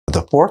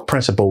The fourth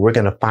principle we're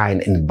going to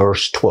find in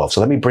verse 12. So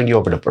let me bring you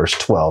over to verse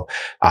 12,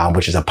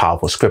 which is a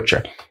powerful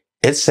scripture.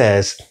 It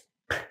says,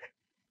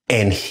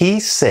 and he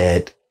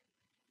said,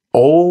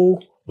 O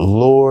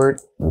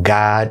Lord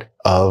God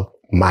of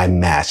my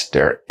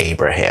master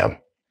Abraham.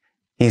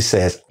 He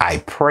says, I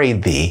pray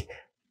thee,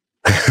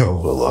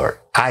 oh Lord,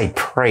 I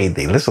pray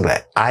thee, listen to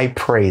that. I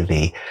pray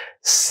thee,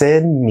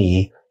 send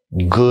me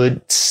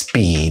good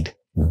speed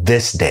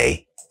this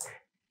day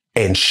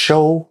and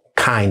show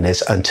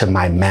kindness unto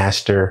my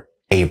master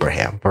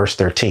Abraham. Verse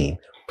 13.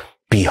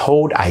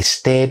 Behold, I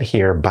stand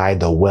here by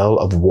the well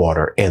of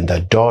water, and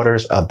the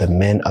daughters of the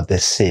men of the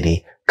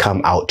city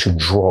come out to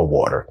draw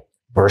water.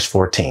 Verse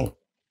 14.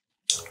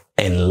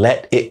 And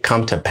let it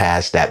come to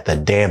pass that the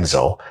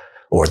damsel,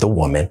 or the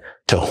woman,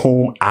 to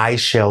whom I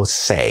shall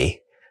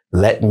say,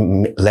 let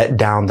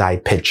down thy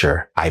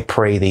pitcher, I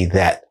pray thee,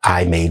 that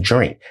I may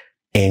drink.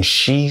 And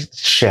she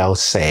shall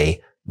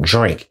say,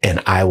 drink,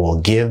 and I will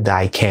give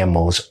thy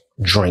camels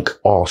drink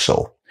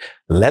also.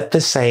 Let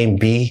the same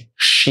be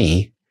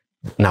she.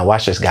 Now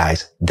watch this,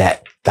 guys,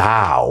 that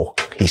thou,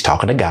 he's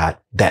talking to God,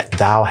 that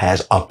thou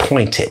has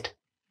appointed.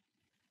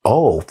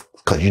 Oh,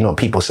 because, you know,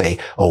 people say,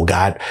 oh,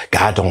 God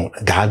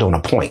don't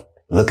appoint.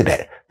 Look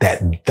at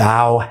that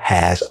thou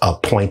has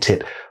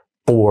appointed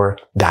for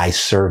thy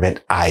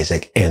servant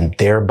Isaac, and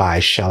thereby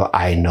shall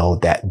I know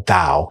that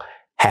thou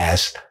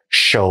hast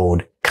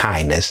showed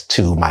kindness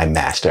to my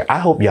master. I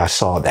hope y'all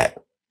saw that.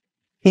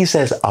 He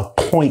says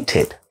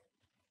appointed.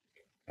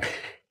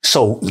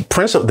 So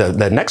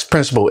the next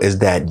principle is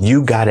that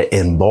you got to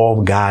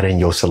involve God in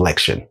your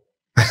selection.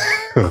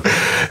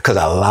 Because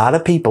a lot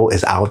of people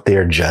is out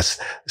there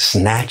just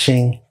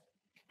snatching,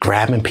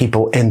 grabbing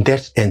people, and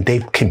they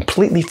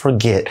completely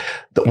forget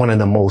that one of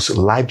the most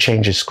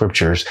life-changing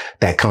scriptures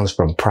that comes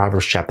from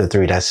Proverbs chapter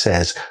 3 that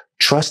says,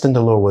 trust in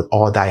the Lord with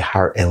all thy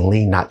heart and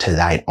lean not to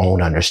thine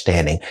own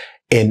understanding.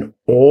 In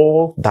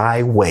all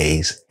thy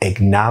ways,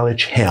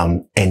 acknowledge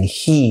him and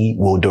he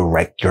will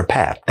direct your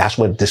path. That's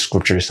what this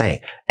scripture is saying.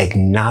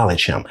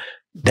 Acknowledge him.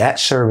 That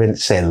servant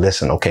said,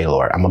 listen, okay,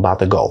 Lord, I'm about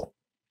to go.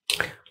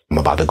 I'm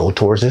about to go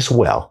towards this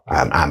well.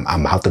 I'm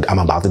about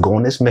to go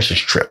on this mission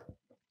trip.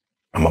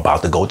 I'm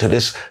about to go to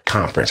this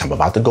conference. I'm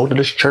about to go to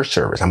this church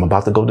service. I'm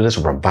about to go to this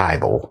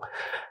revival.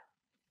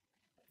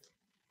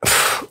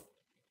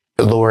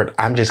 Lord,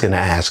 I'm just going to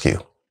ask you,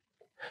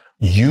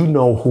 you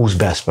know who's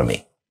best for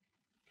me.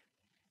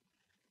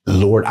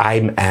 Lord,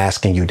 I'm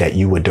asking you that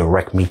you would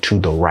direct me to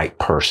the right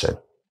person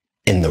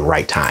in the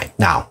right time.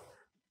 Now,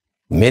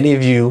 many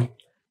of you,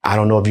 I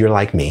don't know if you're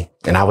like me,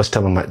 and I was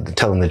telling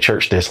the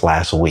church this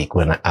last week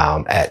when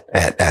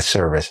at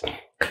service,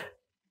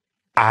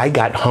 I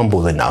got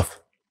humble enough,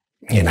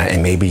 you know,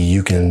 and maybe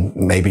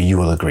you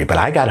will agree, but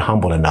I got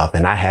humble enough,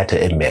 and I had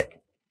to admit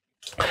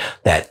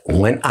that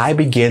when I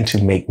began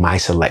to make my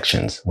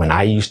selections, when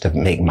I used to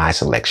make my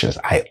selections,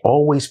 I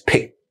always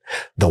picked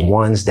the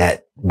ones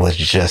that was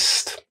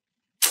just,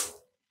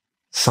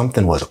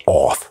 something was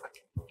off.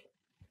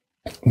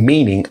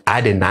 Meaning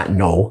I did not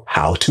know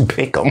how to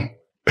pick them.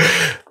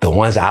 The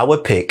ones I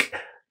would pick,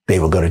 they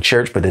would go to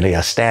church, but then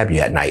they'll stab you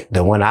at night.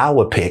 The one I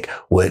would pick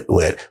would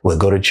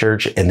go to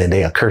church and then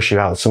they'll curse you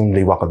out as soon as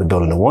they walk out the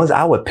building. The ones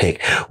I would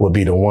pick would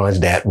be the ones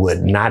that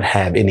would not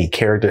have any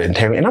character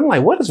integrity. And I'm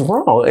like, what is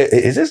wrong?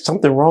 Is this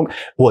something wrong?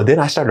 Well, then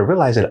I started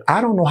realizing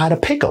I don't know how to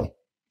pick them.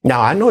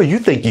 Now, I know you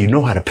think you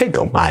know how to pick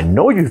them. I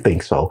know you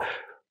think so.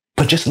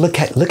 But just look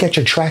at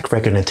your track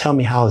record and tell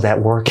me how is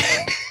that working.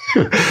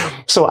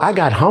 So I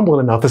got humble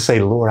enough to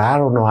say, Lord, I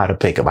don't know how to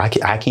pick them.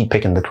 I keep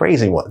picking the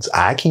crazy ones.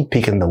 I keep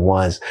picking the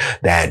ones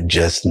that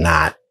just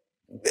not,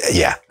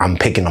 I'm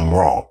picking them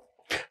wrong.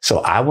 So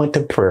I went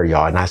to prayer,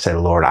 y'all, and I said,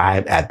 Lord,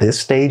 at this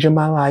stage in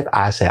my life,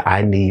 I said,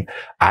 I need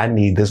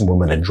this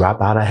woman to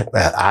drop out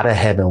of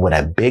heaven with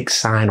a big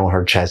sign on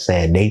her chest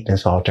saying,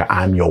 Nathan's altar,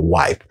 I'm your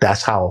wife.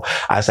 That's how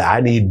I said,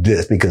 I need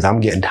this because I'm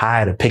getting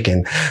tired of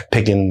picking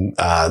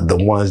the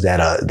ones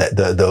that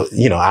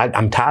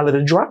I'm tired of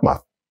the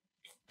drama.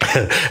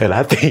 And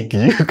I think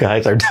you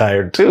guys are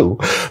tired too,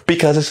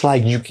 because it's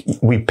like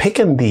we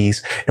picking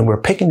these,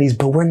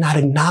 but we're not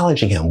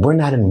acknowledging him. We're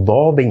not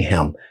involving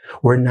him.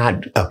 We're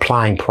not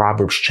applying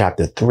Proverbs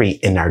chapter 3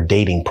 in our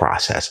dating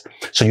process.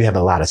 So you have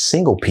a lot of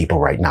single people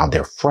right now.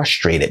 They're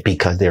frustrated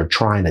because they're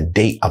trying to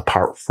date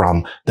apart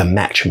from the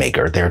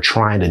matchmaker. They're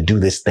trying to do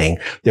this thing.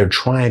 They're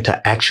trying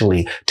to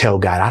actually tell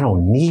God, I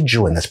don't need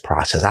you in this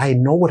process. I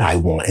know what I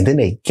want. And then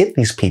they get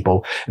these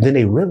people, and then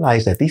they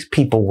realize that these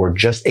people were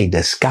just a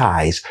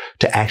disguise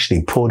to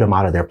actually pull them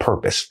out of their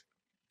purpose.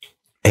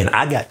 And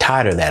I got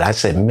tired of that. I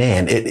said,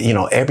 man,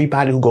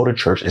 everybody who go to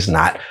church is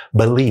not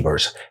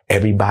believers.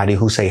 Everybody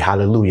who say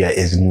hallelujah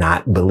is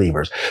not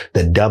believers.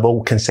 The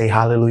devil can say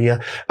hallelujah.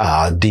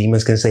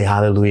 Demons can say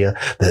hallelujah.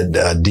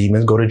 The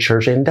demons go to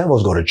church and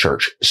devils go to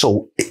church.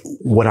 So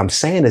what I'm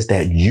saying is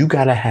that you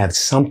got to have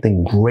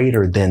something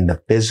greater than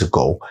the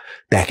physical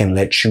that can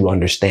let you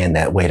understand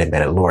that, wait a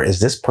minute, Lord,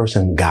 is this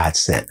person God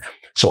sent?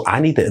 So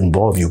I need to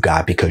involve you,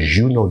 God, because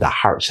you know the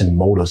hearts and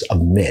motives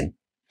of men.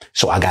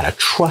 So I got to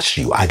trust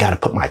you. I got to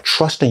put my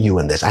trust in you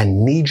in this. I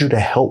need you to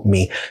help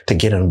me to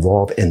get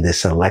involved in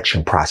this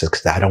selection process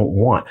because I don't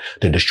want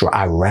to destroy.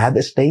 I'd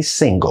rather stay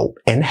single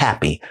and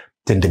happy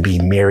than to be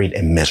married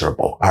and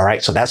miserable. All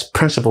right. So that's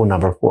principle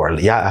number 4.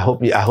 Yeah. I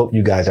hope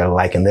you guys are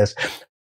liking this.